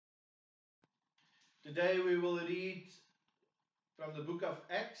Today we will read from the book of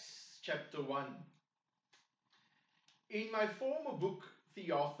Acts, chapter 1. In my former book,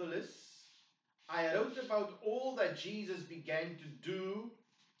 Theophilus, I wrote about all that Jesus began to do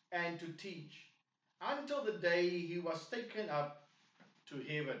and to teach until the day he was taken up to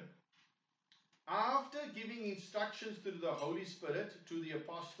heaven. After giving instructions through the Holy Spirit to the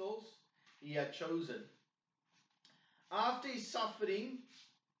apostles he had chosen. After his suffering,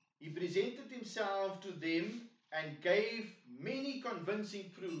 he presented himself to them and gave many convincing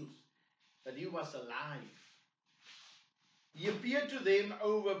proofs that he was alive. He appeared to them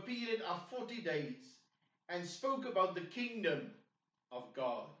over a period of 40 days and spoke about the kingdom of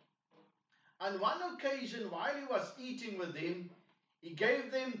God. On one occasion, while he was eating with them, he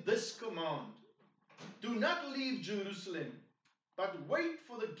gave them this command: "Do not leave Jerusalem, but wait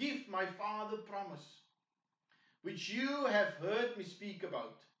for the gift my Father promised, which you have heard me speak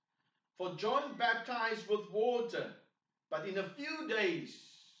about. For John baptized with water, but in a few days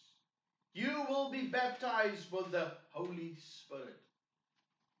you will be baptized with the Holy Spirit."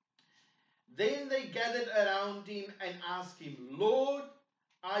 Then they gathered around him and asked him, "Lord,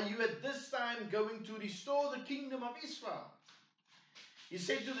 are you at this time going to restore the kingdom of Israel?" He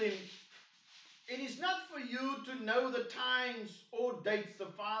said to them, "It is not for you to know the times or dates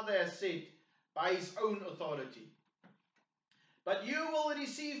the Father has set by his own authority. But you will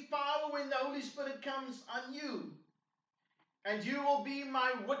receive power when the Holy Spirit comes on you. And you will be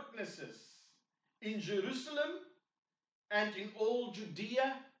my witnesses in Jerusalem and in all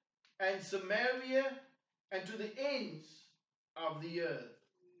Judea and Samaria and to the ends of the earth."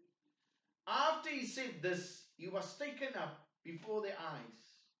 After he said this, he was taken up before their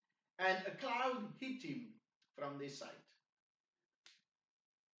eyes, and a cloud hid him from their sight.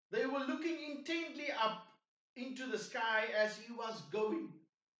 They were looking intently up into the sky as he was going,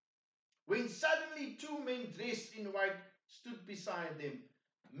 when suddenly two men dressed in white stood beside them.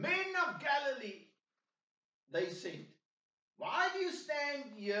 "Men of Galilee," they said, "why do you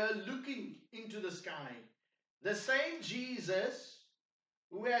stand here looking into the sky? The same Jesus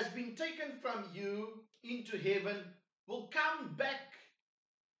who has been taken from you into heaven will come back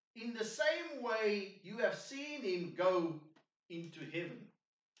in the same way you have seen him go into heaven."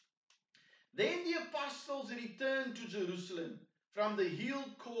 Then the apostles returned to Jerusalem from the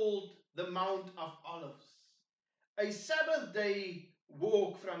hill called the Mount of Olives, a Sabbath day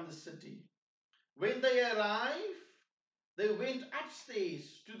walk from the city. When they arrived, they went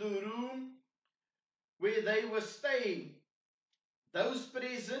upstairs to the room where they were staying. Those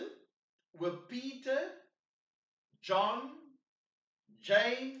present were Peter, John,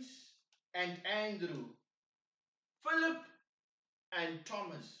 James, and Andrew, Philip and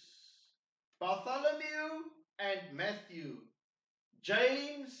Thomas, Bartholomew and Matthew,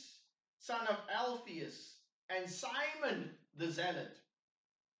 James, son of Alphaeus, and Simon the Zealot,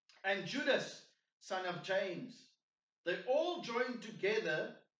 and Judas, son of James. They all joined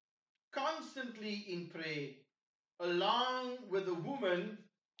together constantly in prayer, along with the woman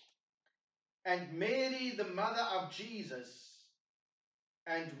and Mary, the mother of Jesus,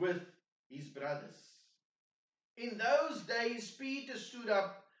 and with his brothers. In those days, Peter stood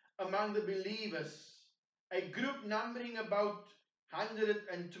up among the believers, a group numbering about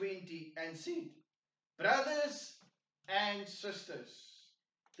 120, and said, "Brothers and sisters,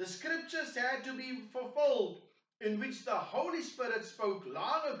 the scriptures had to be fulfilled in which the Holy Spirit spoke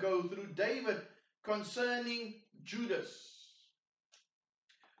long ago through David concerning Judas,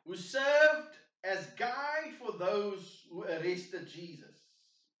 who served as guide for those who arrested Jesus.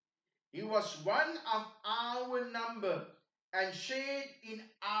 He was one of our number and shared in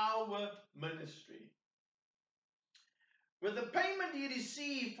our ministry. With the payment he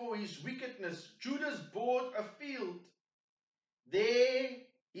received for his wickedness, Judas bought a field. There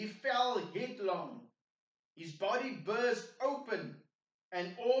he fell headlong. His body burst open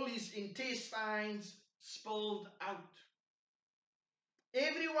and all his intestines spilled out.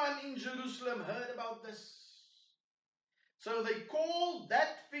 Everyone in Jerusalem heard about this. So they called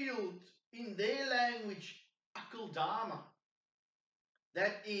that field in their language Akeldama,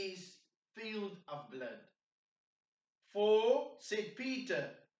 that is, field of blood. "For," said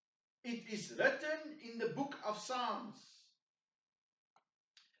Peter, "it is written in the book of Psalms,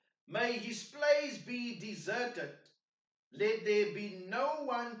 'May his place be deserted, let there be no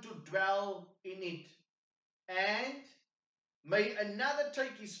one to dwell in it, and may another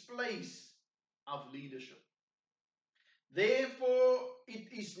take his place of leadership.' Therefore,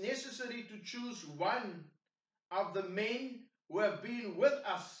 it is necessary to choose one of the men who have been with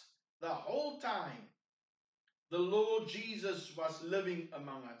us the whole time the Lord Jesus was living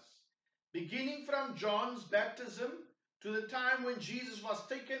among us, beginning from John's baptism to the time when Jesus was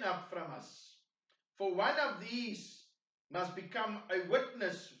taken up from us. For one of these must become a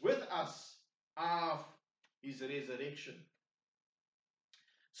witness with us of his resurrection.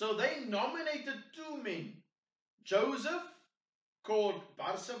 So they nominated two men, Joseph, called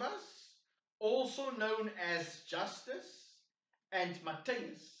Barsabas, also known as Justus, and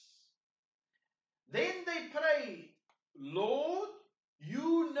Matthias. Then they prayed, Lord,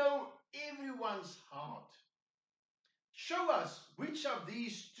 you know everyone's heart. Show us which of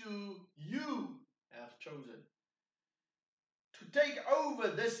these two you have chosen to take over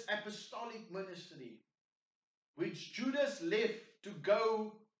this apostolic ministry, which Judas left to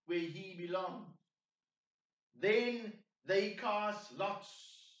go where he belonged. Then they cast lots,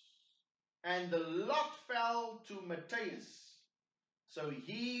 and the lot fell to Matthias. So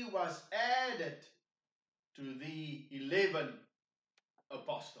he was added to the 11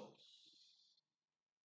 apostles.